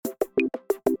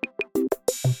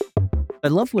I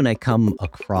love when I come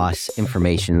across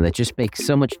information that just makes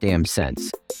so much damn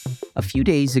sense. A few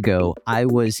days ago, I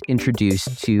was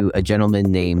introduced to a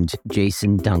gentleman named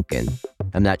Jason Duncan.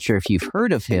 I'm not sure if you've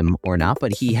heard of him or not,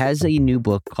 but he has a new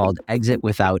book called Exit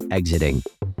Without Exiting.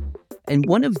 And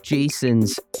one of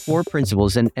Jason's core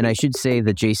principles, and I should say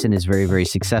that Jason is very, very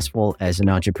successful as an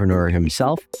entrepreneur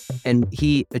himself, and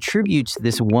he attributes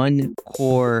this one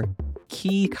core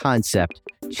key concept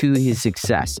to his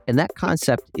success. And that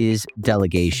concept is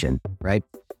delegation, right?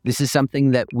 This is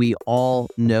something that we all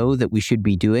know that we should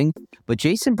be doing, but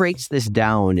Jason breaks this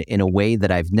down in a way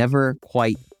that I've never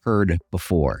quite heard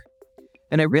before.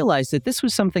 And I realized that this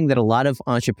was something that a lot of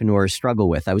entrepreneurs struggle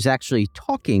with. I was actually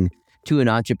talking to an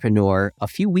entrepreneur a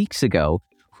few weeks ago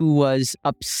who was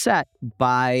upset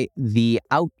by the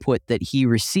output that he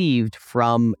received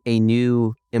from a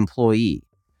new employee.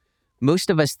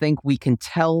 Most of us think we can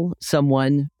tell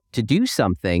someone to do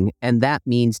something, and that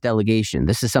means delegation.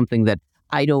 This is something that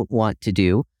I don't want to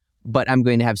do, but I'm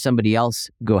going to have somebody else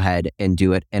go ahead and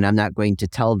do it, and I'm not going to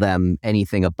tell them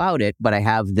anything about it, but I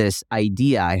have this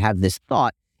idea, I have this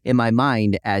thought in my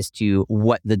mind as to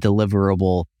what the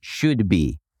deliverable should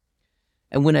be.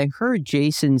 And when I heard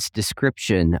Jason's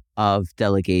description of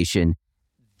delegation,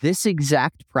 this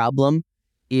exact problem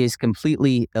is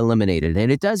completely eliminated. And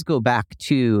it does go back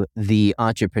to the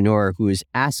entrepreneur who is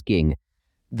asking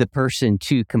the person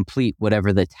to complete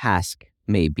whatever the task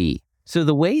may be. So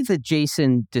the way that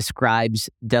Jason describes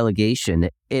delegation,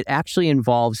 it actually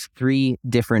involves three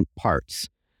different parts.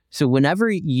 So whenever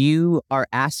you are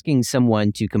asking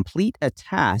someone to complete a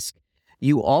task,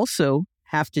 you also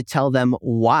have to tell them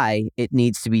why it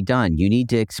needs to be done. You need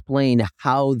to explain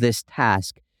how this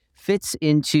task fits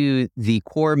into the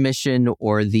core mission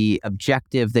or the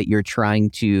objective that you're trying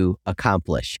to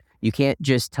accomplish. You can't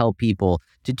just tell people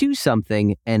to do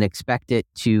something and expect it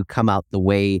to come out the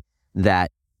way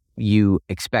that you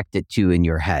expect it to in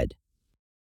your head.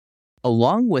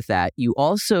 Along with that, you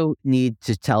also need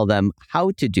to tell them how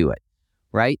to do it,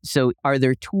 right? So are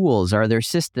there tools? Are there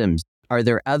systems? Are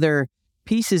there other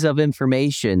pieces of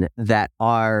information that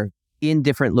are in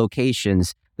different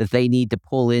locations that they need to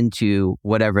pull into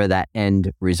whatever that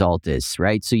end result is,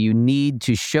 right? So you need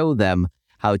to show them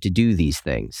how to do these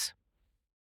things.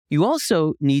 You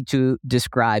also need to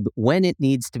describe when it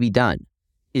needs to be done.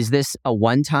 Is this a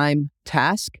one-time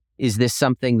task? Is this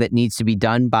something that needs to be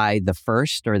done by the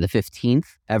 1st or the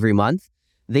 15th every month?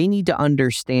 They need to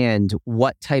understand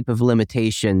what type of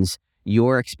limitations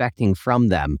you're expecting from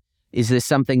them. Is this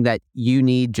something that you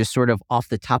need just sort of off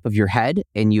the top of your head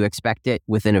and you expect it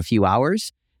within a few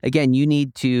hours? Again, you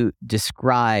need to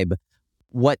describe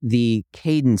what the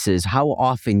cadence is, how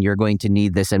often you're going to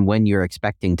need this, and when you're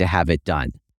expecting to have it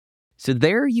done. So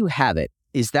there you have it.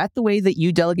 Is that the way that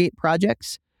you delegate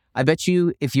projects? I bet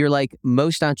you if you're like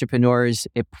most entrepreneurs,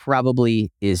 it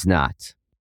probably is not.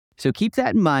 So keep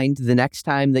that in mind the next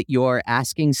time that you're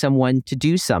asking someone to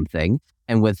do something.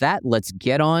 And with that, let's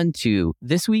get on to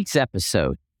this week's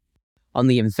episode. On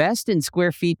the Invest in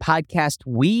Square Feet podcast,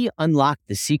 we unlock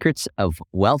the secrets of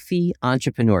wealthy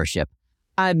entrepreneurship.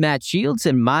 I'm Matt Shields,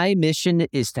 and my mission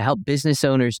is to help business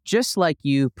owners just like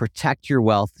you protect your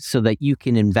wealth so that you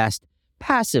can invest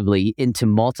passively into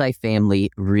multifamily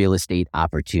real estate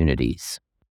opportunities.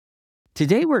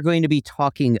 Today, we're going to be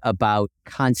talking about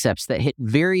concepts that hit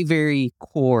very, very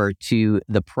core to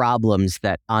the problems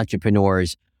that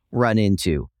entrepreneurs run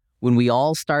into. When we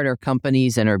all start our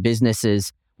companies and our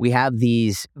businesses, we have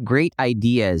these great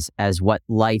ideas as what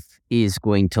life is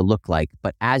going to look like.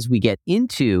 But as we get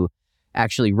into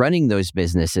actually running those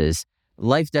businesses,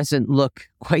 life doesn't look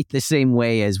quite the same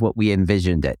way as what we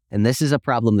envisioned it. And this is a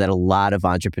problem that a lot of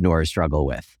entrepreneurs struggle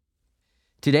with.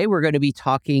 Today, we're going to be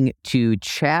talking to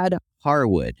Chad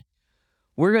Harwood.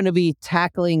 We're going to be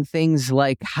tackling things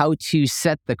like how to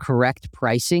set the correct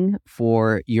pricing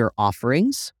for your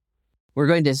offerings. We're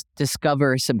going to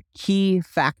discover some key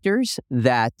factors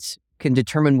that can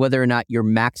determine whether or not you're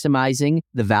maximizing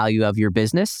the value of your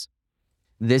business.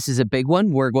 This is a big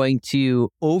one. We're going to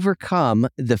overcome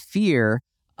the fear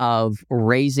of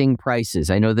raising prices.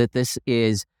 I know that this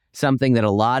is something that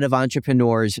a lot of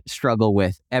entrepreneurs struggle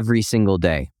with every single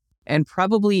day. And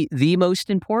probably the most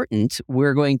important,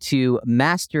 we're going to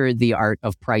master the art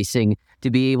of pricing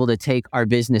to be able to take our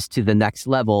business to the next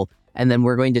level. And then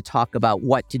we're going to talk about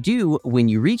what to do when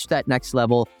you reach that next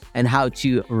level and how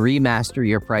to remaster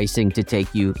your pricing to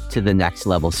take you to the next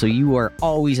level. So you are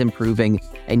always improving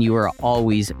and you are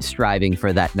always striving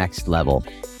for that next level.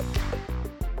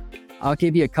 I'll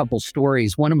give you a couple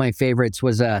stories. One of my favorites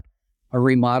was a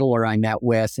remodeler I met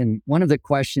with. And one of the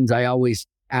questions I always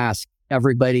ask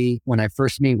everybody when I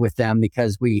first meet with them,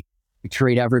 because we We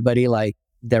treat everybody like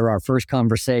they're our first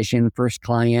conversation, first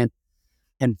client.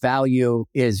 And value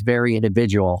is very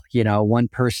individual. One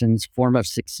person's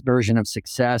version of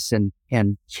success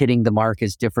and hitting the mark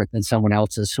is different than someone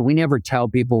else's. So we never tell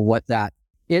people what that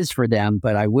is for them,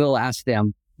 but I will ask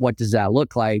them, what does that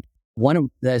look like? One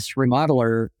of this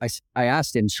remodeler, I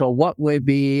asked him, so what would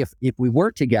be, if we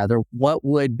work together, what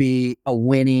would be a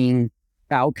winning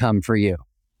outcome for you?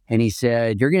 And he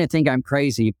said, you're going to think I'm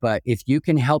crazy, but if you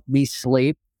can help me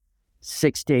sleep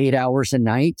 6 to 8 hours a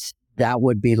night, that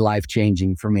would be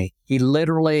life-changing for me. He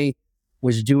literally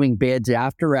was doing bids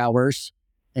after hours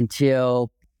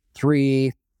until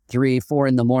 3, 4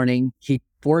 in the morning. He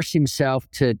forced himself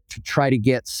to try to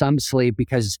get some sleep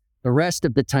because the rest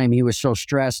of the time he was so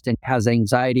stressed and has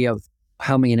anxiety of,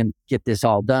 how am I going to get this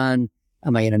all done?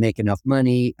 Am I going to make enough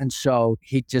money? And so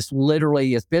he just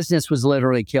literally, his business was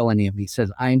literally killing him. He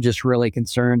says, I'm just really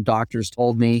concerned. Doctors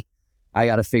told me I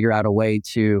got to figure out a way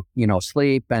to,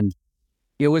 sleep. And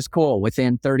it was cool.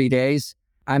 Within 30 days,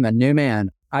 I'm a new man.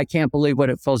 I can't believe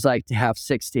what it feels like to have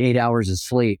 6 to 8 hours of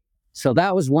sleep. So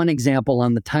that was one example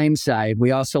on the time side. We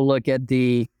also look at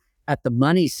the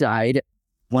money side.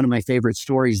 One of my favorite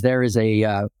stories there is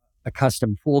a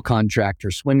custom pool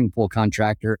contractor, swimming pool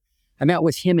contractor. I met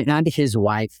with him and his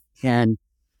wife, and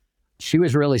she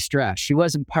was really stressed. She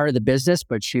wasn't part of the business,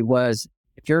 but she was.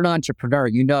 If you're an entrepreneur,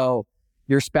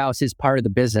 your spouse is part of the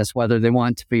business, whether they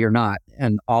want to be or not,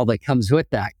 and all that comes with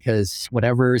that, because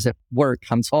whatever is at work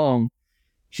comes home.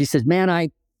 She says, man, I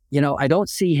don't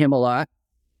see him a lot.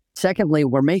 Secondly,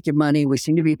 we're making money. We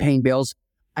seem to be paying bills.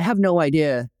 I have no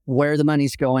idea where the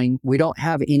money's going. We don't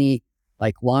have any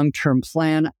long-term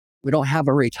plan. We don't have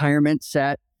a retirement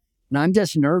set. And I'm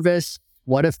just nervous.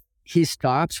 What if he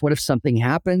stops? What if something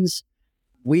happens?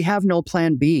 We have no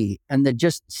plan B. And there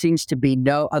just seems to be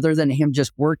other than him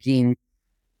just working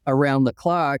around the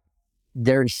clock,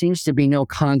 there seems to be no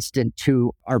constant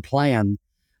to our plan.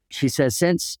 She says,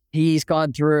 since he's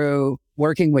gone through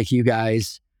working with you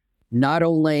guys, not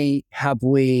only have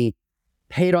we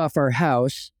paid off our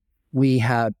house, we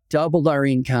have doubled our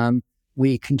income.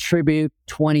 We contribute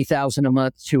 $20,000 a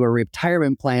month to a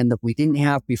retirement plan that we didn't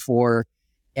have before.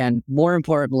 And more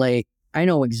importantly, I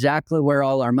know exactly where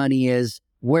all our money is,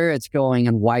 where it's going,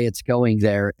 and why it's going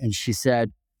there. And she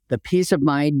said, the peace of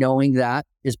mind knowing that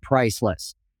is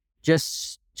priceless.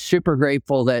 Just super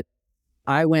grateful that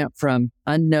I went from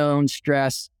unknown,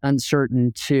 stress,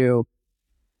 uncertain to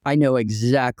I know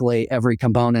exactly every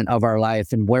component of our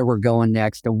life and where we're going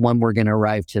next and when we're going to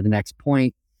arrive to the next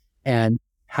point. And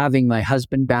having my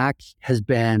husband back has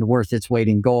been worth its weight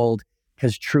in gold,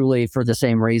 because truly, for the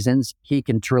same reasons, he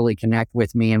can truly connect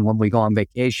with me. And when we go on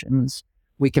vacations,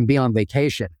 we can be on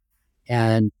vacation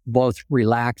and both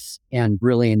relax and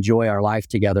really enjoy our life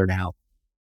together now.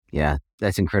 Yeah,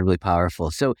 that's incredibly powerful.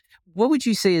 So what would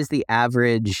you say is the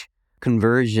average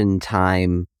conversion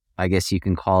time, I guess you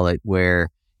can call it, where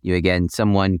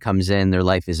someone comes in, their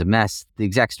life is a mess, the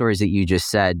exact stories that you just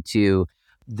said, to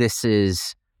this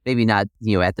is maybe not,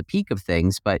 at the peak of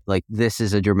things, but this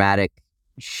is a dramatic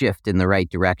shift in the right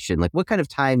direction. What kind of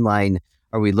timeline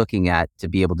are we looking at to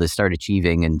be able to start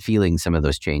achieving and feeling some of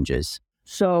those changes?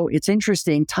 So it's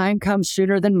interesting. Time comes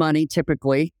sooner than money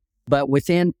typically, but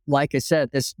within, like I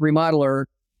said, this remodeler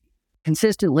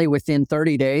consistently within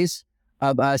 30 days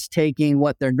of us taking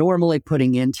what they're normally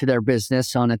putting into their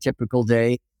business on a typical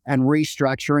day and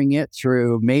restructuring it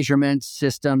through measurements,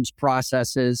 systems,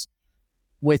 processes.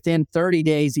 Within 30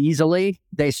 days easily,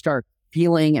 they start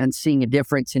feeling and seeing a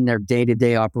difference in their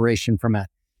day-to-day operation from a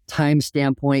time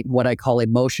standpoint, what I call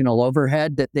emotional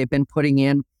overhead that they've been putting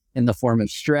in the form of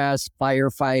stress,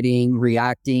 firefighting,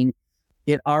 reacting.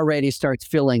 It already starts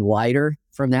feeling lighter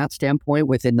from that standpoint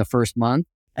within the first month.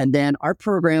 And then our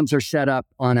programs are set up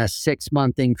on a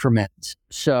 6-month increment.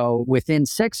 So within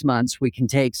 6 months, we can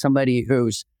take somebody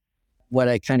who's what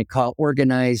I kind of call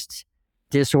organized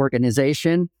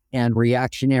disorganization and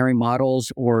reactionary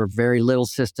models, or very little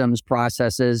systems,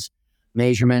 processes,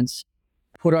 measurements,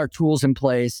 put our tools in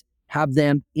place, have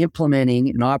them implementing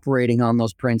and operating on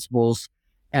those principles.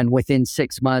 And within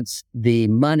 6 months, the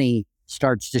money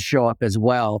starts to show up as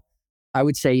well. I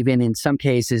would say even in some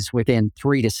cases within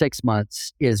 3 to 6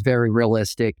 months is very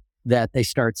realistic that they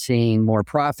start seeing more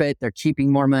profit. They're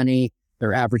keeping more money.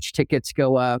 Their average tickets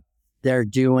go up. They're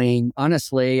doing,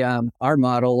 honestly, our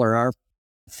model or our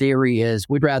theory is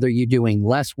we'd rather you doing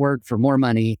less work for more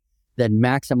money than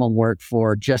maximum work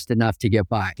for just enough to get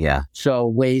by. Yeah. So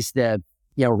ways that,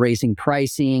 raising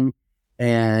pricing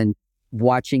and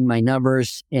watching my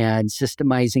numbers and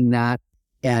systemizing that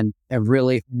and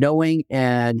really knowing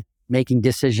and making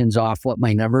decisions off what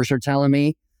my numbers are telling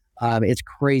me It's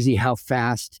crazy how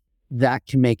fast that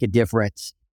can make a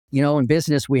difference. In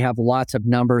business, we have lots of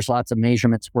numbers, lots of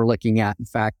measurements we're looking at. In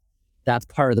fact, that's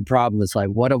part of the problem. It's like,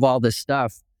 what of all this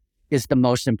stuff is the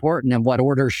most important, and what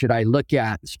order should I look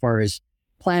at as far as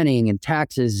planning and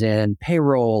taxes and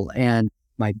payroll and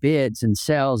my bids and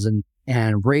sales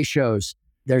and ratios?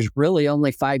 There's really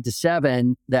only 5 to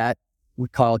 7 that we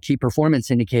call key performance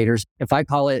indicators. If I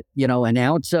call it, an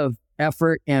ounce of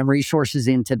effort and resources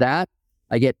into that,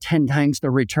 I get 10 times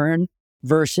the return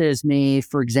versus me,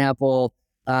 for example,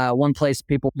 one place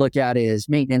people look at is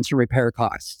maintenance and repair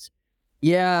costs.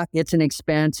 Yeah, it's an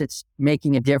expense. It's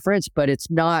making a difference, but it's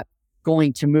not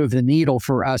going to move the needle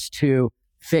for us to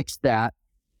fix that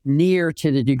near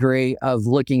to the degree of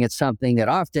looking at something that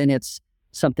often it's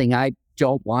something I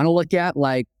don't want to look at.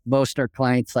 Like most of our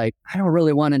clients, like, I don't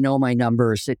really want to know my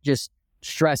numbers. It just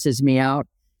stresses me out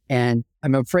and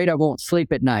I'm afraid I won't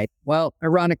sleep at night. Well,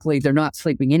 ironically, they're not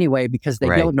sleeping anyway because they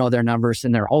don't know their numbers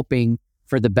and they're hoping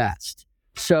for the best.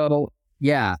 So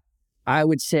yeah, I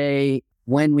would say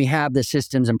when we have the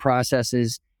systems and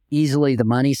processes, easily the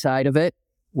money side of it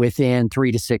within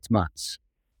 3 to 6 months.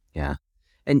 Yeah.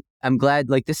 And I'm glad,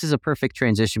 like, this is a perfect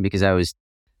transition because I was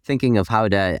thinking of how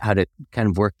to kind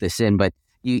of work this in, but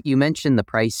you mentioned the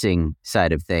pricing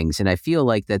side of things. And I feel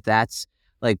like that's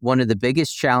like one of the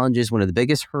biggest challenges, one of the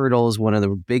biggest hurdles, one of the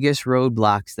biggest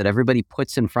roadblocks that everybody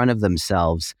puts in front of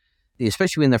themselves,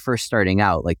 especially when they're first starting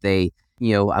out. Like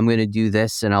I'm going to do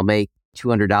this and I'll make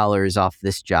 $200 off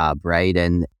this job, right?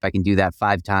 And if I can do that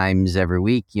 5 times every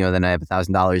week, then I have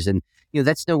 $1,000. And,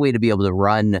 that's no way to be able to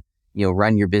run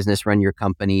your business, run your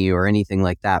company or anything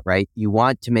like that, right? You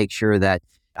want to make sure that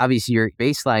obviously your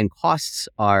baseline costs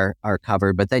are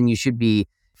covered, but then you should be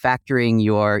factoring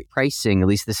your pricing, at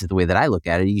least this is the way that I look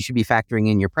at it, you should be factoring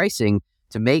in your pricing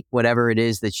to make whatever it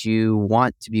is that you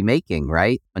want to be making,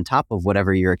 right? On top of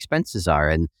whatever your expenses are.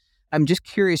 And I'm just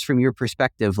curious from your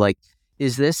perspective, like,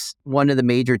 is this one of the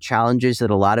major challenges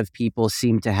that a lot of people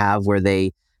seem to have where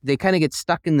they kind of get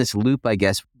stuck in this loop, I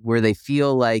guess, where they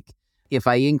feel like if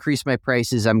I increase my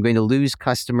prices, I'm going to lose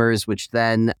customers, which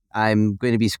then I'm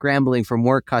going to be scrambling for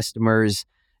more customers.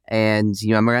 And,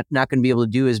 I'm not going to be able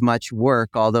to do as much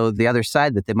work. Although the other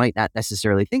side that they might not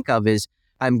necessarily think of is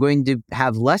I'm going to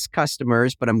have less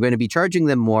customers, but I'm going to be charging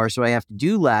them more. So I have to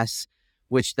do less,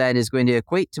 which then is going to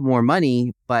equate to more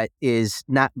money, but is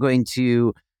not going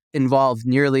to involve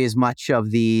nearly as much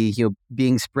of the,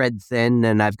 being spread thin.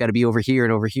 And I've got to be over here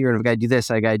and over here. And I've got to do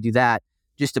this. I got to do that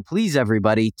just to please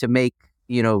everybody to make,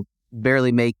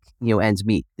 barely make, ends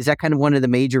meet. Is that kind of one of the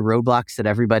major roadblocks that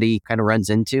everybody kind of runs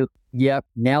into? Yep.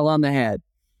 Nail on the head.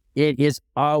 It is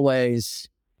always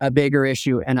a bigger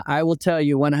issue. And I will tell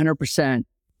you 100%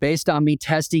 based on me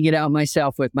testing it out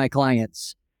myself with my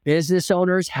clients, business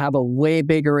owners have a way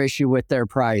bigger issue with their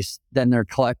price than their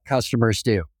customers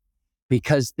do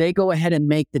because they go ahead and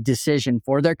make the decision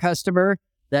for their customer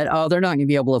that, they're not going to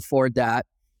be able to afford that.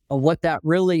 What that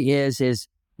really is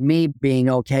me being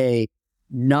okay,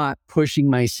 not pushing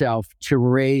myself to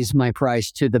raise my price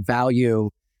to the value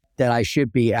that I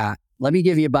should be at. Let me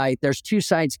give you a bite. There's 2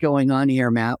 sides going on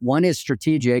here, Matt. One is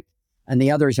strategic and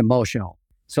the other is emotional.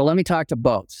 So let me talk to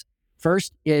both.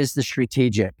 First is the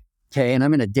strategic. Okay. And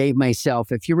I'm going to date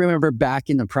myself. If you remember back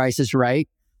in The Price is Right,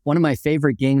 one of my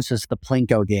favorite games was the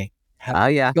Plinko game. Oh,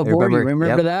 yeah. You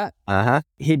remember that? Uh-huh.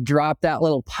 He'd drop that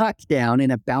little puck down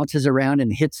and it bounces around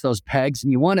and hits those pegs.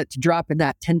 And you want it to drop in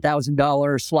that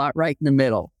 $10,000 slot right in the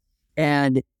middle.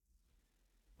 And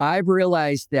I've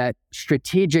realized that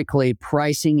strategically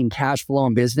pricing and cash flow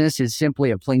in business is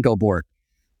simply a Plinko board.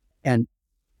 And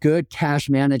good cash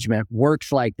management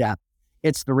works like that.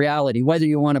 It's the reality, whether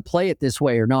you want to play it this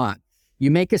way or not.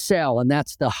 You make a sale and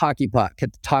that's the hockey puck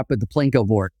at the top of the Plinko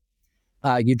board.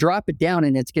 You drop it down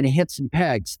and it's going to hit some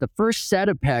pegs. The first set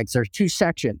of pegs are 2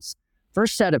 sections.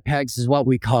 First set of pegs is what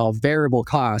we call variable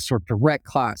costs or direct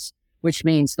costs, which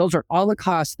means those are all the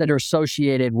costs that are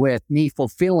associated with me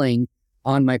fulfilling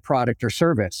on my product or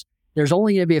service. There's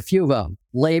only going to be a few of them: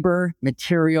 labor,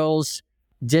 materials,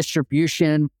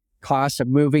 distribution, costs of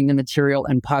moving the material,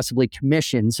 and possibly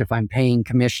commissions if I'm paying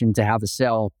commission to have a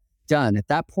sale done. At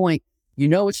that point,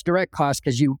 it's direct costs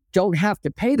because you don't have to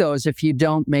pay those if you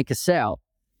don't make a sale.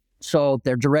 So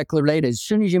they're directly related. As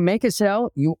soon as you make a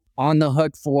sale, you're on the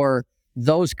hook for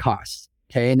those costs.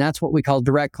 Okay. And that's what we call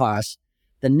direct costs.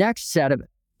 The next set of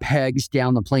pegs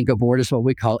down the Plinko board is what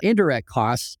we call indirect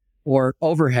costs or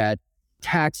overhead,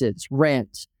 taxes,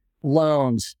 rent,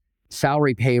 loans,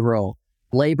 salary payroll,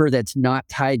 labor that's not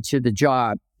tied to the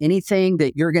job. Anything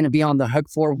that you're going to be on the hook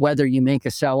for, whether you make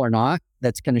a sale or not,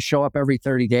 that's going to show up every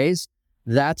 30 days.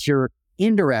 That's your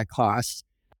indirect costs.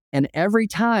 And every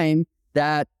time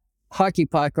that hockey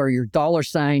puck or your dollar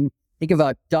sign, think of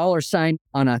a dollar sign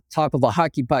on a top of a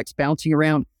hockey puck's bouncing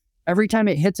around. Every time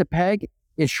it hits a peg,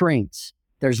 it shrinks.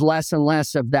 There's less and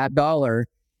less of that dollar.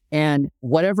 And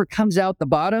whatever comes out the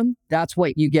bottom, that's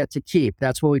what you get to keep.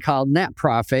 That's what we call net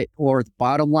profit, or the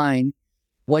bottom line.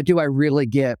 What do I really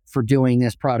get for doing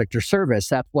this product or service?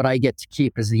 That's what I get to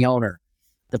keep as the owner.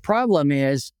 The problem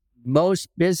is most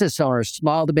business owners,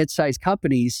 small to mid-sized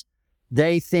companies,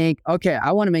 they think, okay,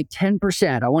 I want to make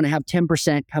 10%. I want to have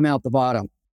 10% come out the bottom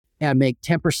and make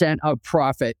 10% of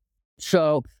profit.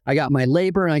 So I got my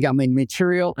labor and I got my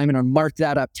material. I'm going to mark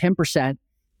that up 10%.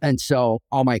 And so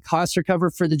all my costs are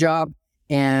covered for the job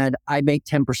and I make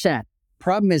 10%.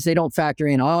 Problem is they don't factor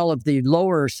in all of the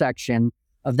lower section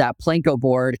of that Plinko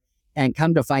board, and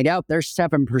come to find out there's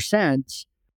 7%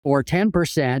 or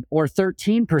 10% or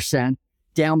 13%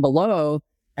 down below,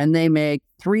 and they make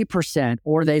 3%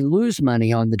 or they lose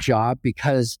money on the job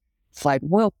because it's like,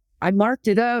 well, I marked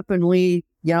it up and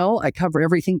I cover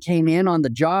everything came in on the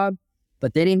job,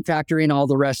 but they didn't factor in all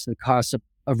the rest of the costs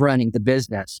of running the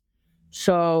business.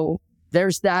 So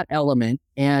there's that element.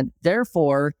 And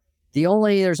therefore,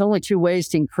 there's only two ways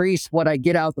to increase what I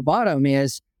get out the bottom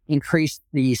is increase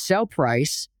the sell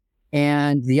price.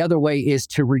 And the other way is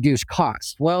to reduce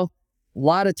cost. Well, a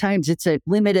lot of times it's a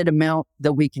limited amount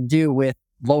that we can do with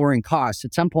lowering costs.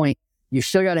 At some point, you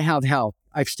still got to have help.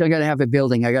 I've still got to have a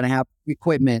building. I got to have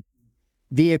equipment,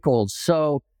 vehicles.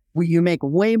 So you make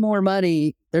way more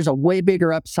money. There's a way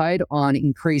bigger upside on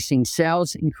increasing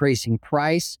sales, increasing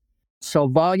price. So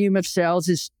volume of sales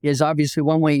is obviously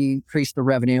one way you increase the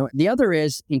revenue. The other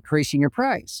is increasing your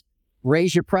price.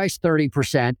 Raise your price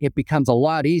 30%. It becomes a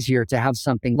lot easier to have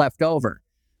something left over.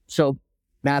 So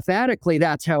mathematically,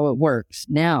 that's how it works.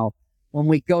 Now, when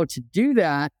we go to do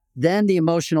that, then the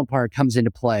emotional part comes into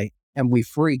play and we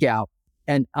freak out.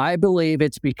 And I believe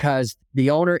it's because the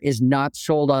owner is not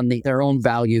sold on their own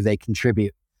value they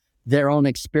contribute, their own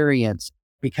experience,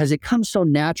 because it comes so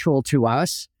natural to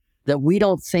us that we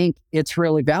don't think it's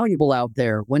really valuable out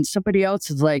there. When somebody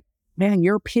else is like, man,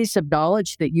 your piece of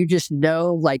knowledge that you just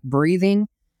know, like breathing,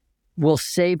 will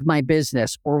save my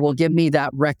business or will give me that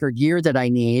record year that I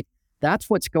need. That's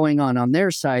what's going on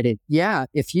their side. And yeah,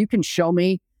 if you can show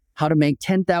me how to make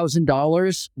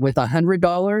 $10,000 with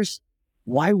 $100,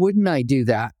 why wouldn't I do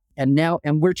that?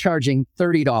 And we're charging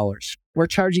 $30. We're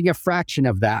charging a fraction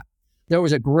of that. There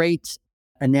was a great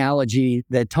analogy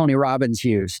that Tony Robbins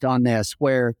used on this,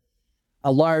 where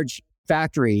a large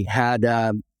factory had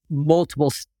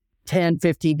multiple 10,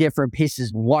 15 different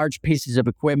large pieces of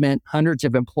equipment, hundreds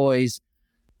of employees.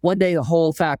 One day, the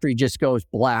whole factory just goes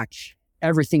black.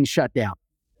 Everything shut down.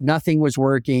 Nothing was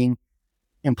working.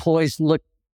 Employees look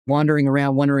wandering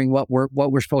around, wondering what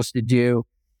we're supposed to do.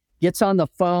 Gets on the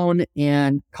phone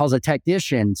and calls a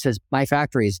technician, says, my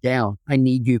factory is down. I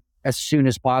need you as soon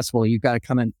as possible. You've got to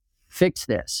come and fix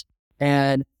this.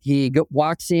 And he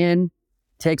walks in,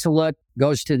 takes a look,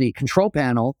 goes to the control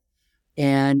panel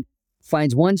and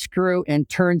finds one screw and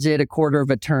turns it a quarter of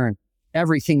a turn.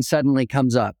 Everything suddenly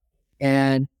comes up.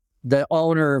 And the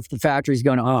owner of the factory is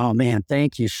going, oh man,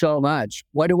 thank you so much.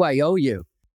 What do I owe you?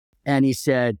 And he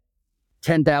said,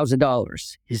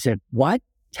 $10,000. He said, what?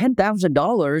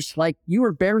 $10,000? Like, you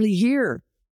were barely here.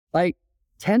 Like,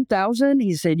 10,000?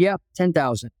 He said, yep,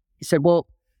 10,000. He said, well,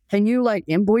 can you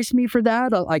invoice me for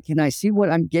that? Can I see what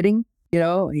I'm getting?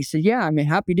 He said, yeah, I'm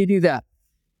happy to do that.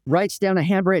 Writes down a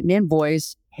handwritten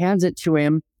invoice, hands it to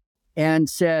him, and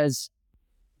says,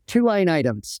 2 line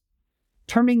items.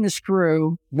 Turning the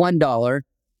screw, $1.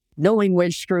 Knowing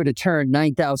which screw to turn,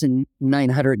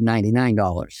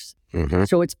 $9,999. Mm-hmm.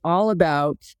 So it's all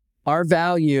about our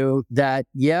value that,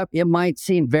 yep, it might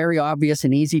seem very obvious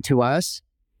and easy to us,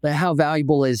 but how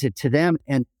valuable is it to them?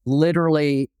 And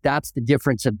literally, that's the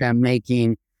difference of them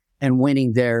making and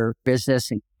winning their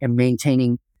business and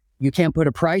maintaining. You can't put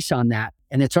a price on that.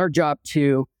 And it's our job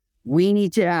we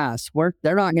need to ask.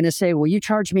 They're not going to say, will you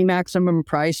charge me maximum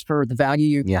price for the value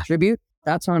you contribute?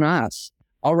 That's on us.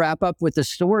 I'll wrap up with a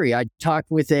story. I talked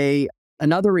with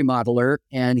another remodeler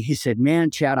and he said,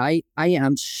 man, Chad, I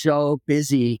am so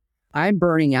busy. I'm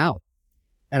burning out.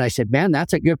 And I said, man,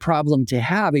 that's a good problem to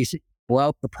have. He said,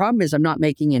 well, the problem is I'm not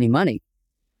making any money.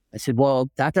 I said, well,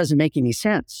 that doesn't make any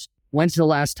sense. When's the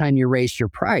last time you raised your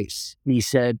price? And he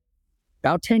said,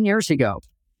 about 10 years ago.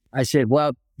 I said,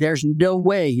 well, there's no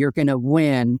way you're going to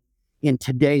win in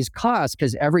today's cost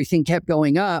because everything kept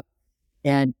going up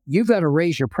and you've got to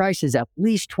raise your prices at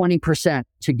least 20%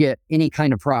 to get any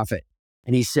kind of profit.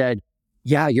 And he said,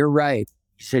 yeah, you're right.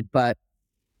 He said, but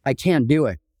I can't do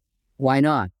it. Why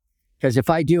not? Because if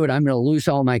I do it, I'm going to lose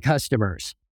all my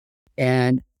customers.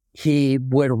 And He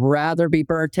would rather be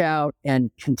burnt out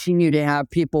and continue to have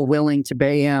people willing to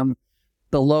pay him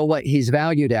below what he's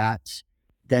valued at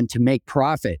than to make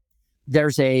profit.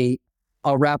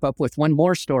 I'll wrap up with one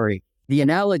more story. The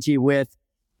analogy with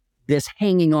this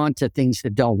hanging on to things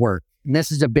that don't work. And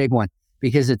this is a big one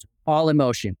because it's all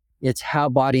emotion. It's how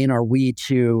bought in are we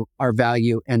to our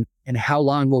value and how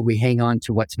long will we hang on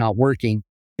to what's not working.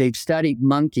 They've studied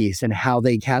monkeys and how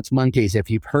they catch monkeys.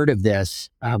 If you've heard of this,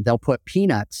 they'll put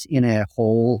peanuts in a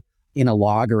hole in a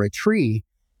log or a tree,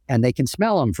 and they can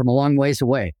smell them from a long ways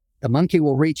away. The monkey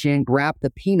will reach in, grab the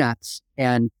peanuts,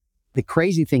 and the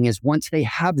crazy thing is once they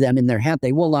have them in their hand,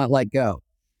 they will not let go.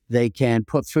 They can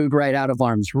put food right out of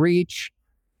arm's reach,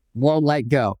 won't let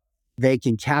go. They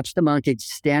can catch the monkey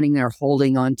standing there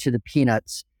holding onto the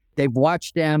peanuts. They've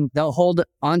watched them, they'll hold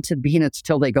onto the peanuts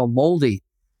till they go moldy.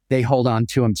 They hold on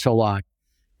to them so long.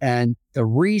 And the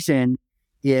reason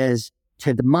is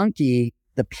to the monkey,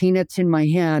 the peanuts in my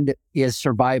hand is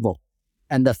survival.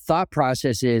 And the thought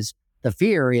process is, the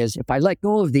fear is, if I let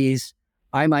go of these,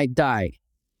 I might die.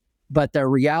 But the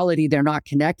reality they're not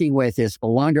connecting with is the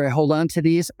longer I hold on to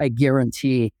these, I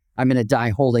guarantee I'm going to die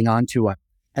holding on to them.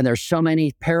 And there's so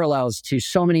many parallels to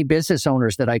so many business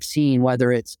owners that I've seen,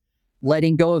 whether it's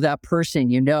letting go of that person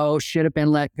should have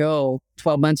been let go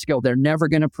 12 months ago. They're never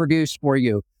going to produce for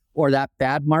you, or that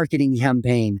bad marketing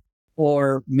campaign,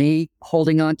 or me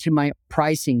holding on to my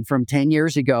pricing from 10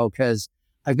 years ago because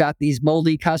I've got these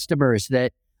moldy customers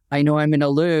that I know I'm going to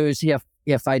lose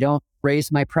if I don't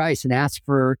raise my price and ask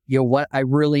for what I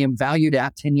really am valued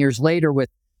at 10 years later with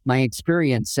my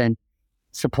experience and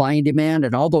supply and demand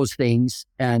and all those things.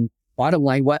 And bottom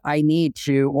line, what I need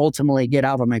to ultimately get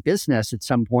out of my business at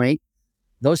some point.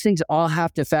 Those things all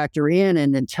have to factor in.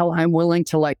 And until I'm willing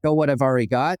to let go what I've already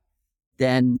got,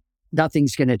 then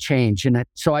nothing's going to change. And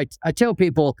so I tell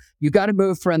people, you got to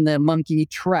move from the monkey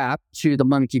trap to the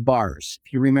monkey bars.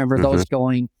 If you remember those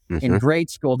going in grade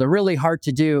school, they're really hard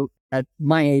to do at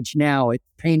my age now. It's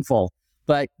painful,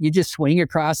 but you just swing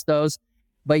across those,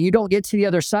 but you don't get to the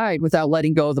other side without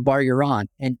letting go of the bar you're on.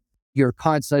 And you're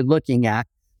constantly looking at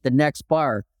the next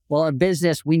bar. Well, in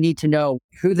business, we need to know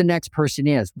who the next person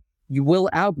is. You will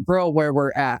outgrow where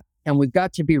we're at. And we've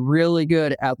got to be really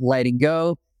good at letting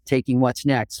go, taking what's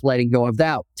next, letting go of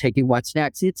that, taking what's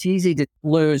next. It's easy to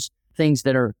lose things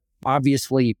that are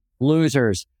obviously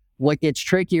losers. What gets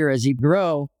trickier as you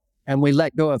grow and we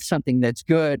let go of something that's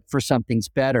good for something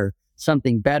better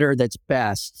that's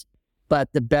best. But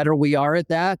the better we are at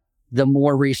that, the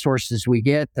more resources we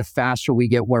get, the faster we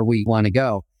get where we want to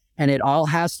go. And it all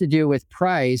has to do with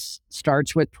price,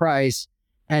 starts with price.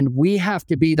 And we have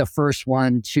to be the first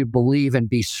one to believe and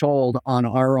be sold on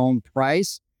our own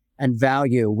price and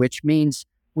value, which means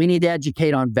we need to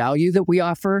educate on value that we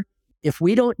offer. If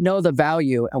we don't know the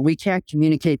value and we can't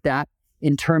communicate that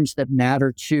in terms that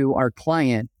matter to our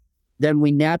client, then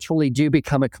we naturally do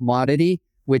become a commodity,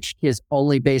 which is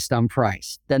only based on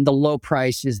price. Then the low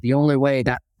price is the only way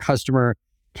that customer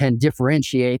can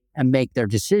differentiate and make their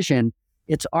decision.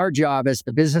 It's our job as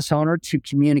the business owner to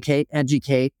communicate,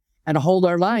 educate, and hold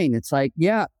our line. It's like,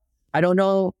 yeah, I don't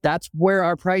know. That's where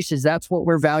our price is. That's what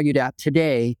we're valued at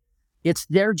today. It's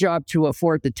their job to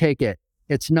afford the ticket.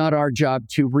 It's not our job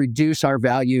to reduce our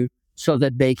value so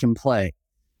that they can play.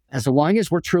 As long as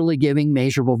we're truly giving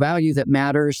measurable value that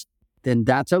matters, then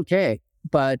that's okay.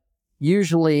 But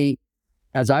usually,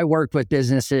 as I work with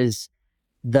businesses,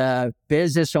 the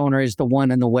business owner is the one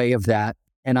in the way of that.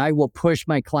 And I will push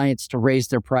my clients to raise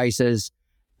their prices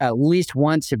at least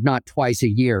once, if not twice a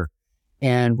year.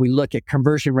 And we look at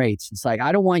conversion rates. It's like,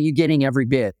 I don't want you getting every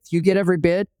bid. If you get every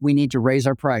bid, we need to raise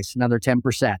our price another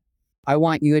 10%. I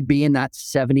want you to be in that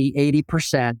 70,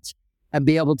 80% and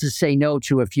be able to say no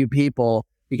to a few people,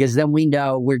 because then we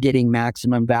know we're getting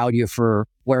maximum value for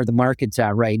where the market's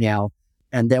at right now.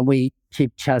 And then we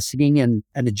keep testing and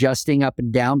adjusting up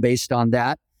and down based on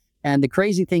that. And the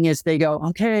crazy thing is they go,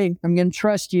 okay, I'm going to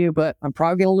trust you, but I'm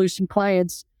probably going to lose some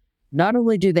clients. Not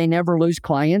only do they never lose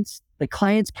clients, the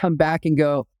clients come back and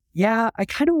go, yeah, I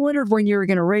kind of wondered when you were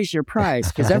going to raise your price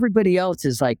because everybody else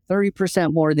is like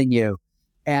 30% more than you.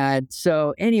 And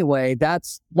so anyway,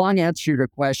 that's long answer to your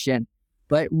question.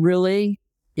 But really,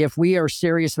 if we are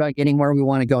serious about getting where we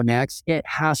want to go next, it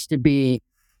has to be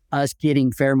us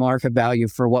getting fair market value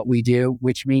for what we do,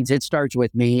 which means it starts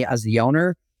with me as the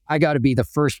owner. I got to be the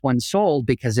first one sold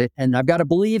and I've got to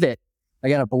believe it. I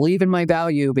got to believe in my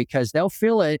value because they'll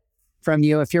feel it from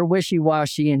you. If you're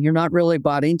wishy-washy and you're not really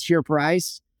bought into your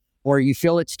price or you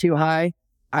feel it's too high,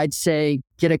 I'd say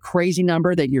get a crazy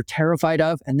number that you're terrified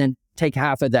of and then take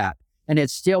half of that. And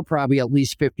it's still probably at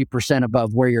least 50%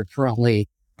 above where you're currently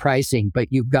pricing, but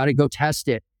you've got to go test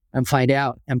it and find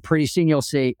out. And pretty soon you'll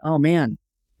see, oh man,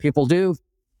 people do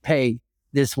pay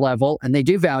this level and they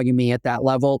do value me at that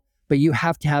level, but you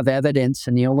have to have evidence.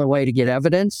 And the only way to get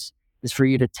evidence is for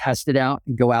you to test it out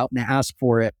and go out and ask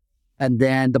for it. And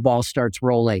then the ball starts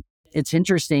rolling. It's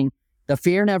interesting. The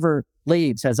fear never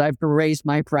leaves. As I've raised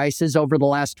my prices over the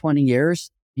last 20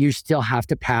 years, you still have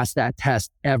to pass that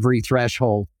test every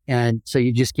threshold. And so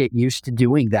you just get used to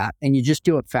doing that and you just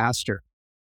do it faster.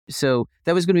 So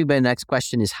that was going to be my next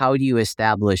question is how do you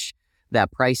establish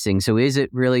that pricing? So is it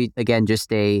really, again,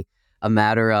 just a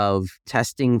matter of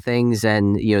testing things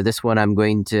and, this one I'm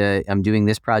doing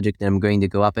this project and I'm going to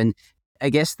go up. And I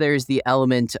guess there's the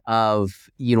element of,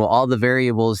 all the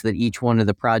variables that each one of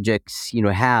the projects,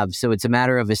 have. So it's a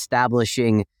matter of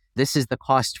establishing this is the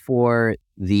cost for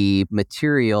the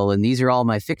material and these are all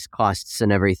my fixed costs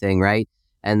and everything, right?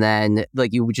 And then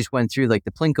like you just went through like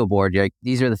the Plinko board, like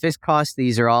these are the fixed costs,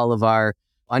 these are all of our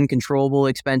uncontrollable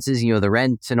expenses, the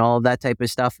rent and all of that type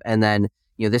of stuff. And then,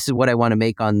 this is what I want to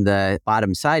make on the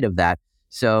bottom side of that.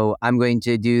 So I'm going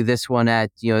to do this one at,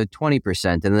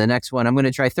 20%. And the next one, I'm going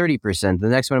to try 30%. The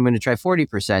next one, I'm going to try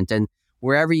 40%. And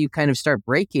wherever you kind of start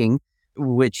breaking,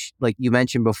 which like you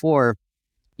mentioned before,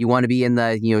 you want to be in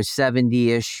the,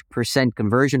 70-ish%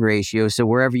 conversion ratio. So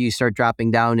wherever you start dropping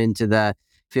down into the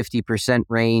 50%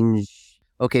 range,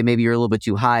 okay, maybe you're a little bit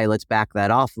too high. Let's back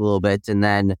that off a little bit and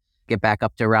then get back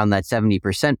up to around that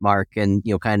 70% mark and,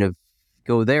 kind of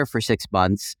go there for 6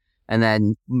 months. And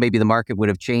then maybe the market would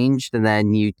have changed. And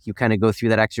then you kind of go through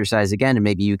that exercise again. And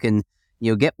maybe you can,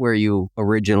 get where you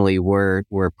originally were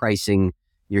pricing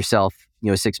yourself,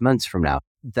 6 months from now.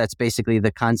 That's basically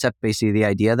the concept, basically the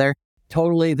idea there.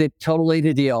 Totally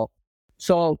the deal.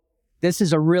 So this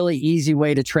is a really easy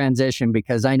way to transition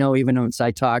because I know even once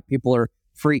I talk, people are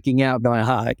freaking out going,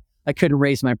 I couldn't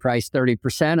raise my price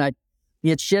 30%.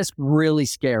 It's just really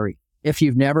scary if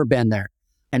you've never been there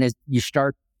and you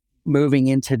start moving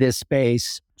into this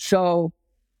space. So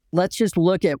let's just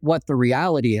look at what the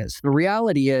reality is. The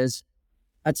reality is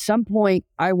at some point,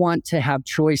 I want to have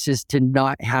choices to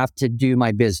not have to do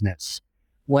my business.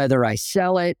 Whether I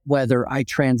sell it, whether I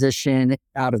transition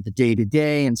out of the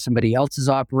day-to-day and somebody else is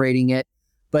operating it.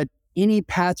 But any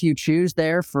path you choose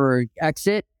there for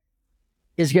exit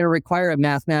is going to require a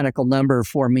mathematical number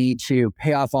for me to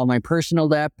pay off all my personal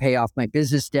debt, pay off my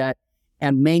business debt,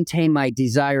 and maintain my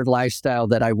desired lifestyle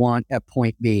that I want at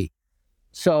point B.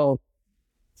 So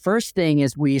first thing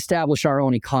is we establish our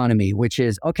own economy, which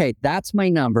is, okay, that's my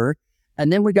number.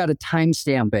 And then we got to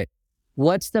timestamp it.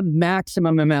 What's the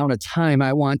maximum amount of time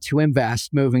I want to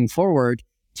invest moving forward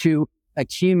to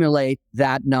accumulate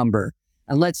that number?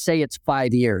 And let's say it's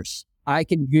 5 years. I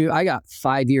got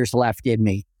 5 years left in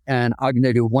me and I'm going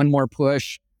to do one more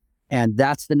push. And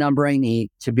that's the number I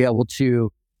need to be able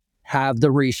to have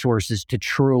the resources to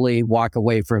truly walk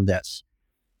away from this.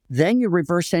 Then you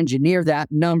reverse engineer that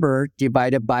number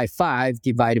divided by 5,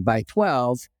 divided by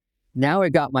 12. Now I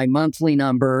got my monthly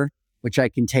number, which I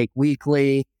can take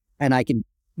weekly. And I can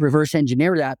reverse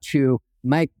engineer that to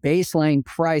my baseline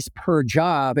price per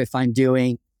job. If I'm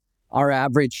doing our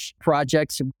average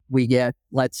projects, we get,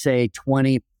 let's say,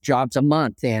 20 jobs a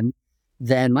month in,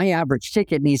 then my average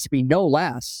ticket needs to be no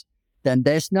less than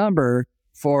this number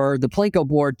for the Plinko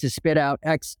board to spit out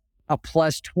X, a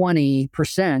plus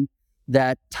 20%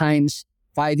 that times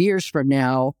 5 years from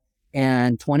now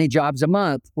and 20 jobs a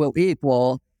month will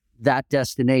equal that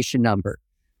destination number.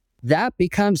 That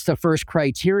becomes the first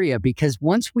criteria because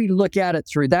once we look at it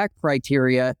through that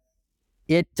criteria,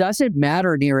 it doesn't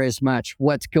matter near as much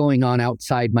what's going on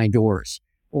outside my doors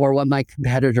or what my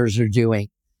competitors are doing.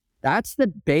 That's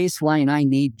the baseline I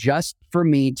need just for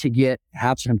me to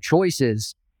have some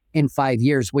choices in 5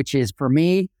 years, which is for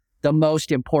me, the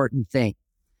most important thing.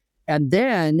 And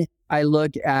then I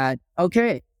look at,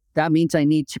 okay, that means I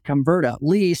need to convert at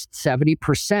least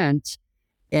 70%.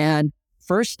 And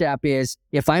first step is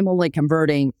if I'm only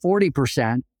converting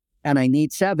 40% and I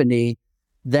need 70,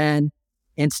 then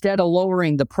instead of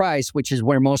lowering the price, which is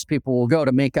where most people will go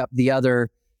to make up the other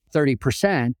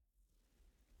 30%,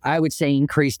 I would say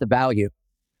increase the value.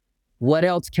 What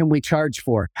else can we charge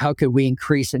for? How could we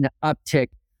increase an uptick?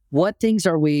 What things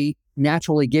are we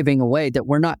naturally giving away that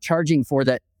we're not charging for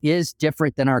that is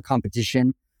different than our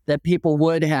competition that people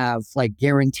would have, like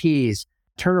guarantees,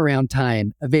 turnaround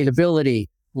time, availability,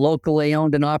 locally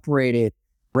owned and operated,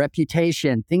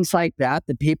 reputation, things like that.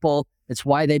 The people, it's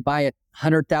why they buy a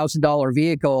 $100,000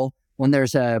 vehicle when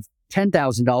there's a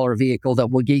 $10,000 vehicle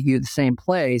that will get you the same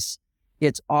place.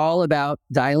 It's all about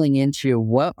dialing into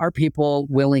what are people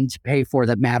willing to pay for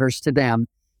that matters to them,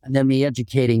 and then me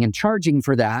educating and charging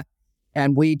for that.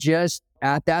 And we just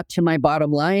add that to my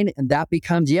bottom line. And that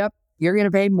becomes, yep, you're going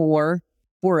to pay more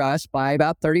for us by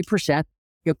about 30%.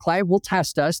 Your client will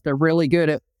test us. They're really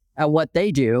good at what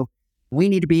they do. We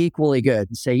need to be equally good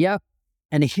and say, yep.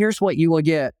 And here's what you will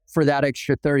get for that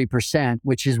extra 30%,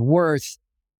 which is worth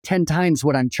 10 times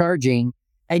what I'm charging.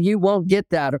 And you won't get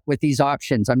that with these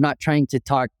options. I'm not trying to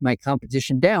talk my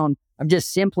competition down. I'm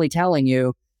just simply telling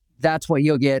you that's what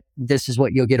you'll get. This is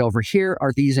what you'll get over here.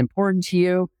 Are these important to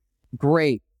you?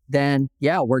 Great. Then,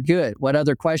 yeah, we're good. What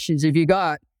other questions have you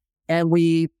got? And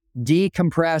we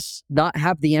decompress, not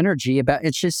have the energy about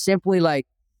it's just simply like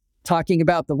talking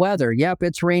about the weather. Yep,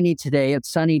 it's rainy today. It's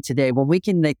sunny today. When we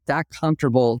can make that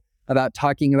comfortable about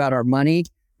talking about our money,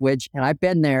 and I've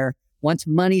been there, once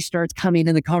money starts coming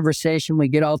in the conversation, we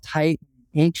get all tight,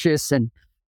 anxious, and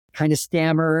kind of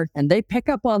stammer. And they pick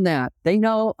up on that. They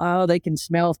know, they can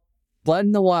smell blood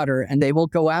in the water, and they will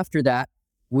go after that.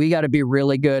 We got to be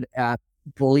really good at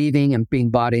believing and being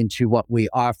bought into what we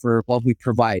offer, what we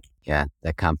provide. Yeah,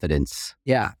 that confidence.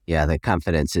 Yeah. Yeah, that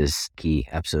confidence is key.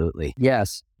 Absolutely.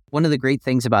 Yes. One of the great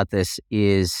things about this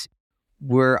is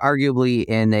we're arguably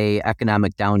in a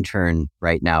economic downturn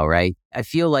right now, right? I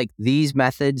feel like these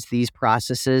methods, these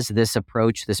processes, this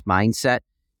approach, this mindset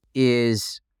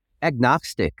is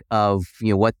agnostic of,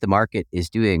 what the market is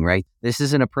doing, right? This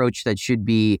is an approach that should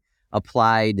be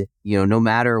applied, no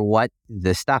matter what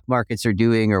the stock markets are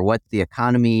doing or what the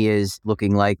economy is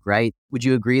looking like, right? Would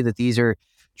you agree that these are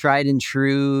tried and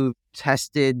true,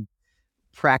 tested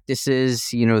practices,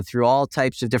 through all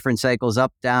types of different cycles,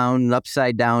 up, down,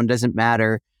 upside down, doesn't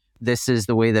matter. This is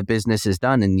the way that business is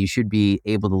done. And you should be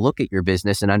able to look at your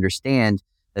business and understand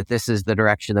that this is the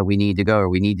direction that we need to go, or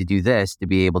we need to do this to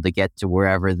be able to get to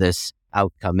wherever this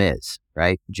outcome is,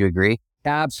 right? Would you agree?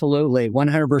 Absolutely.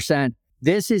 100%.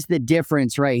 This is the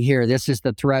difference right here. This is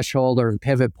the threshold or the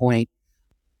pivot point.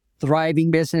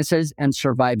 Thriving businesses and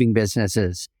surviving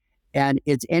businesses. And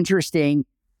it's interesting.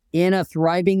 In a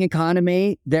thriving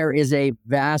economy, there is a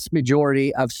vast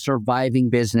majority of surviving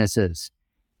businesses.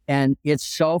 And it's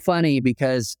so funny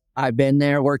because I've been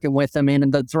there working with them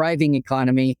in the thriving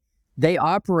economy. They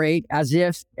operate as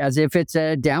if it's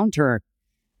a downturn.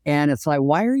 And it's like,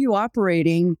 why are you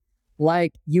operating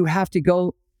like you have to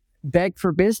go beg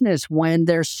for business when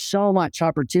there's so much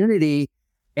opportunity?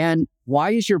 And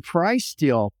why is your price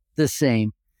still the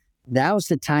same? Now's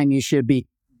the time you should be,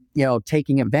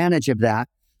 taking advantage of that.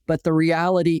 But the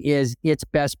reality is it's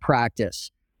best practice.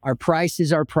 Our price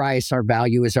is our price. Our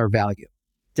value is our value.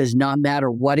 Does not matter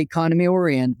what economy we're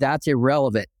in. That's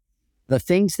irrelevant. The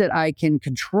things that I can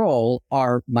control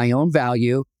are my own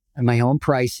value and my own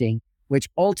pricing, which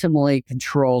ultimately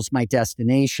controls my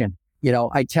destination.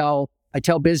 I tell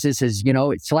businesses,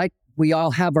 it's like we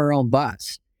all have our own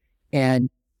bus and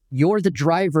you're the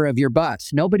driver of your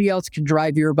bus. Nobody else can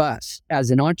drive your bus. As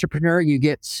an entrepreneur, you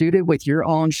get suited with your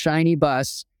own shiny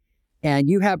bus. And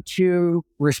you have two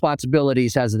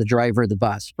responsibilities as the driver of the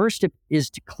bus. First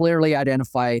is to clearly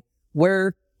identify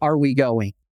where are we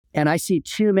going. And I see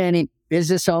too many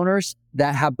business owners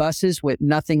that have buses with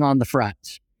nothing on the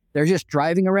front. They're just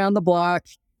driving around the block.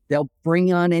 They'll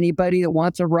bring on anybody that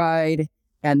wants a ride.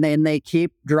 And then they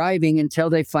keep driving until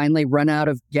they finally run out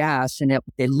of gas. And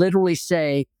they literally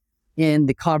say in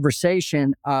the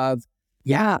conversation of,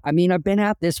 I've been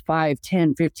at this 5,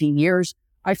 10, 15 years.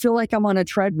 I feel like I'm on a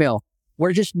treadmill.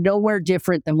 We're just nowhere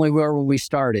different than we were when we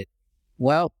started.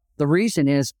 Well, the reason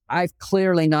is I've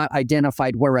clearly not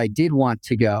identified where I did want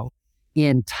to go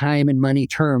in time and money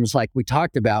terms like we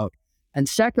talked about. And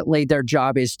secondly, their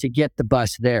job is to get the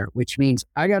bus there, which means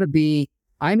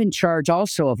I'm in charge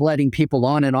also of letting people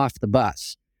on and off the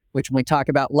bus, which when we talk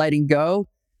about letting go,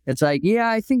 it's like,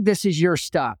 I think this is your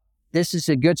stop. This is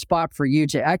a good spot for you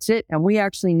to exit. And we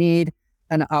actually need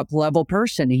an up-level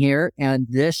person here. And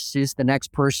this is the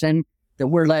next person that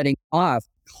we're letting off.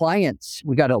 Clients,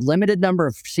 we got a limited number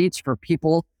of seats for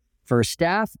people, for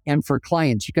staff, and for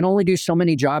clients. You can only do so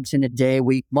many jobs in a day,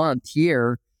 week, month,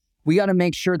 year. We got to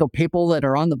make sure the people that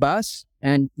are on the bus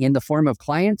and in the form of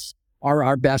clients are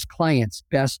our best clients,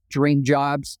 best dream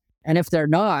jobs. And if they're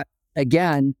not,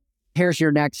 again, here's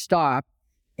your next stop.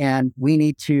 And we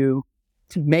need to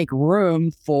make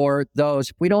room for those.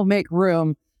 If we don't make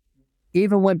room,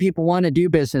 even when people want to do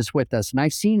business with us, and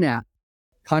I've seen that,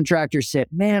 contractors said,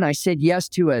 man, I said yes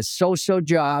to a so-so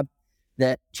job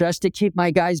that just to keep my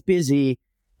guys busy.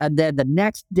 And then the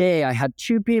next day I had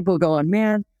 2 people going,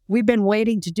 man, we've been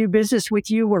waiting to do business with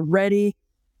you. We're ready.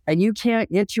 And you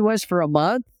can't get to us for a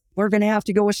month. We're going to have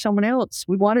to go with someone else.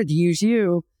 We wanted to use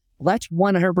you. Well, that's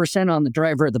 100% on the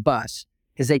driver of the bus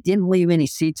because they didn't leave any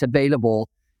seats available.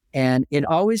 And it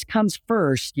always comes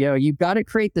first. You've got to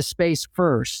create the space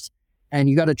first. And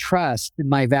you got to trust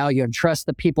my value and trust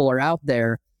the people are out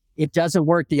there. It doesn't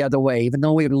work the other way. Even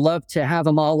though we would love to have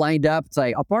them all lined up, it's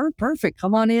like, oh, perfect,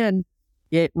 come on in.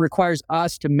 It requires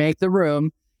us to make the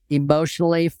room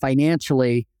emotionally,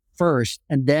 financially first,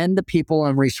 and then the people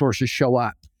and resources show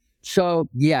up. So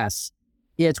yes,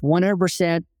 it's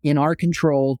 100% in our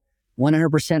control,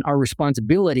 100% our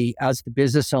responsibility as the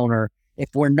business owner. If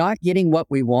we're not getting what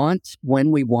we want when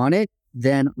we want it,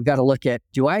 then we got to look at,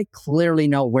 do I clearly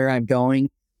know where I'm going,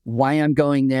 why I'm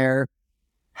going there,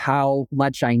 how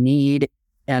much I need,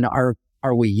 and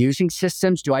are we using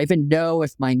systems? Do I even know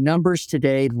if my numbers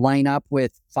today line up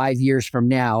with 5 years from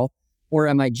now? Or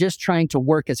am I just trying to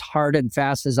work as hard and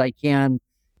fast as I can?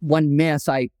 One myth,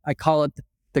 I call it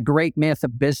the great myth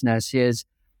of business, is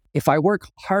if I work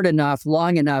hard enough,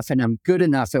 long enough, and I'm good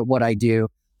enough at what I do,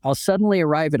 I'll suddenly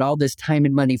arrive at all this time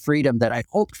and money freedom that I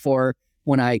hoped for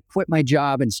when I quit my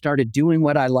job and started doing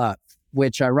what I love,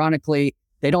 which ironically,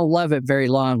 they don't love it very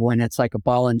long when it's like a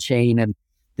ball and chain and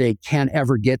they can't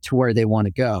ever get to where they want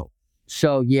to go.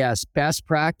 So yes, best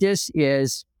practice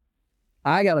is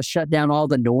I got to shut down all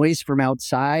the noise from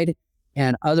outside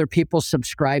and other people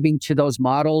subscribing to those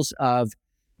models of,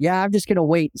 yeah, I'm just going to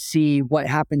wait and see what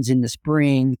happens in the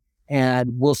spring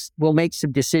and we'll make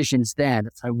some decisions then.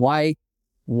 It's like,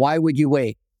 why would you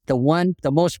wait?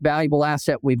 The most valuable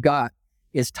asset we've got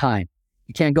is time.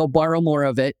 You can't go borrow more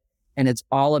of it. And it's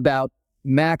all about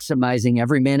maximizing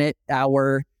every minute,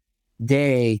 hour,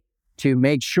 day to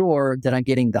make sure that I'm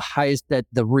getting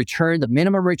the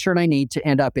minimum return I need to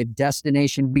end up at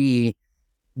destination B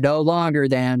no longer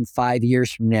than 5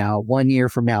 years from now, 1 year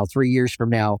from now, 3 years from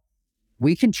now.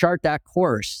 We can chart that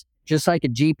course just like a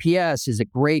GPS is a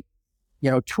great,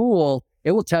 tool.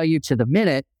 It will tell you to the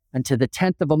minute and to the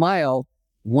 10th of a mile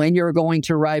when you're going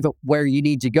to arrive at where you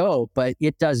need to go. But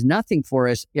it does nothing for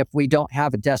us if we don't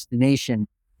have a destination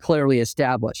clearly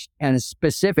established and a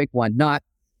specific one. Not,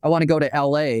 I want to go to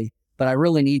LA, but I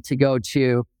really need to go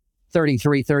to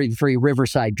 3333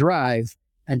 Riverside Drive.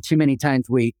 And too many times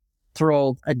we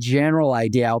throw a general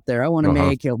idea out there. I want to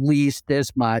make at least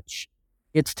this much.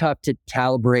 It's tough to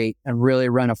calibrate and really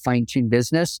run a fine-tuned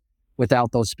business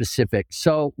without those specifics.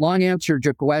 So long answer to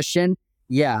your question.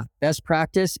 Yeah, best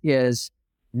practice is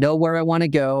know where I want to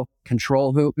go,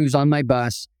 control who's on my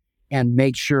bus, and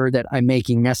make sure that I'm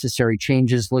making necessary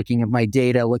changes, looking at my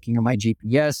data, looking at my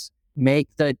GPS, make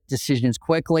the decisions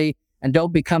quickly, and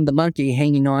don't become the monkey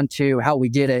hanging on to how we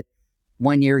did it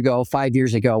 1 year ago, 5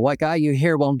 years ago. What got you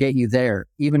here won't get you there.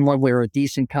 Even when we're a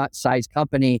decent sized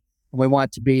company, we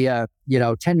want to be a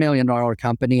 $10 million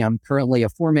company. I'm currently a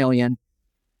 $4 million.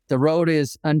 The road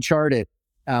is uncharted.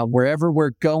 Wherever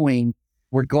we're going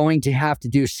to have to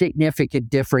do significant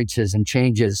differences and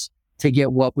changes to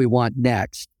get what we want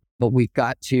next. But we've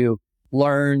got to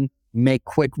learn, make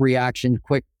quick reactions,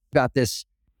 got this.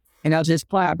 And I'll just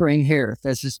collaborate here.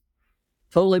 This is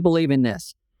totally believe in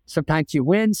this. Sometimes you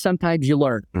win, sometimes you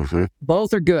learn.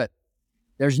 Both are good.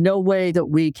 There's no way that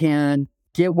we can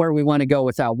get where we want to go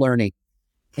without learning.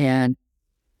 And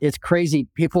it's crazy.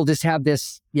 People just have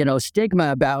this,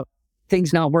 stigma about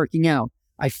things not working out.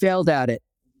 I failed at it.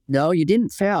 No, you didn't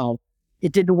fail.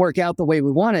 It didn't work out the way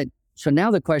we wanted. So now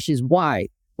the question is why?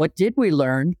 What did we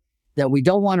learn that we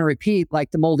don't want to repeat,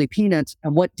 like the moldy peanuts?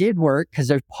 And what did work? Because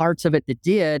there's parts of it that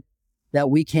did that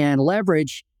we can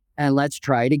leverage, and let's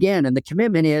try it again. And the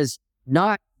commitment is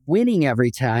not winning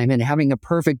every time and having a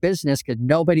perfect business, because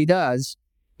nobody does.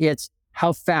 It's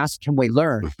how fast can we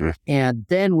learn? And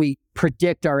then we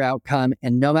predict our outcome.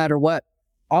 And no matter what,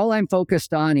 all I'm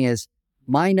focused on is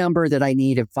my number that I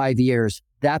need in 5 years.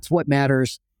 That's what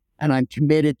matters. And I'm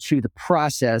committed to the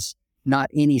process, not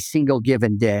any single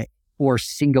given day or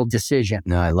single decision.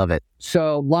 No, I love it.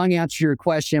 So long answer to your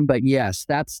question, but yes,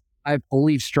 I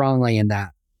believe strongly in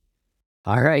that.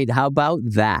 All right. How about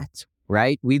that?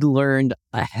 Right? We learned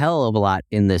a hell of a lot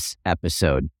in this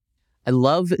episode. I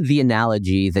love the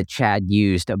analogy that Chad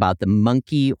used about the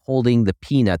monkey holding the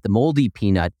peanut, the moldy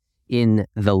peanut, in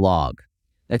the log.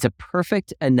 That's a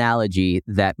perfect analogy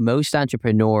that most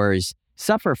entrepreneurs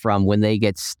suffer from when they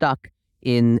get stuck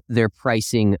in their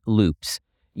pricing loops.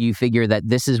 You figure that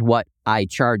this is what I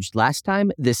charged last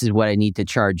time, this is what I need to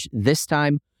charge this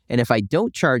time, and if I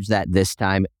don't charge that this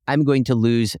time, I'm going to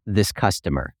lose this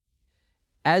customer.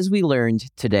 As we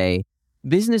learned today,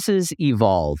 businesses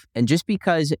evolve, and just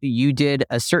because you did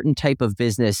a certain type of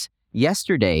business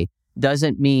yesterday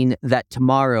doesn't mean that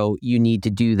tomorrow you need to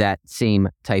do that same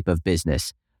type of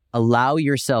business. Allow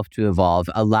yourself to evolve,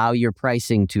 allow your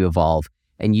pricing to evolve,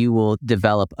 and you will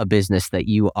develop a business that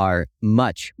you are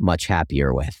much, much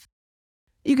happier with.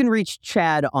 You can reach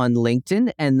Chad on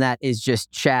LinkedIn, and that is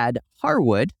just Chad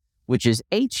Harwood, which is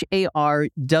HARWARD,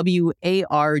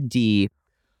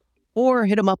 or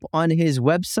hit him up on his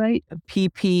website,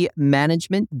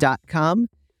 ppmanagement.com.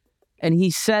 And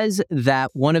he says that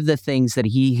one of the things that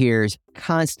he hears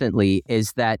constantly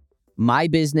is that my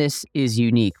business is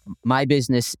unique. My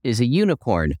business is a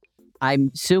unicorn.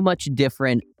 I'm so much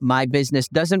different. My business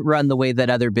doesn't run the way that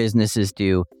other businesses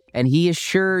do. And he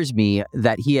assures me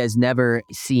that he has never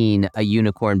seen a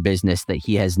unicorn business that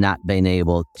he has not been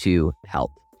able to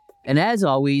help. And as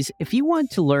always, if you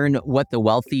want to learn what the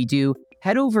wealthy do,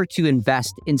 head over to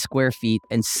Invest in Square Feet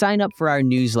and sign up for our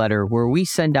newsletter where we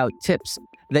send out tips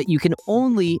that you can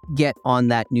only get on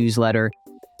that newsletter.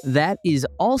 That is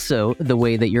also the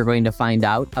way that you're going to find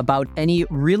out about any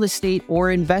real estate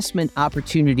or investment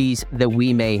opportunities that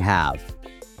we may have.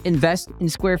 Invest in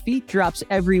Square Feet drops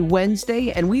every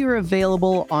Wednesday, and we are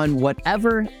available on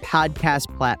whatever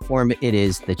podcast platform it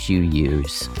is that you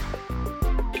use.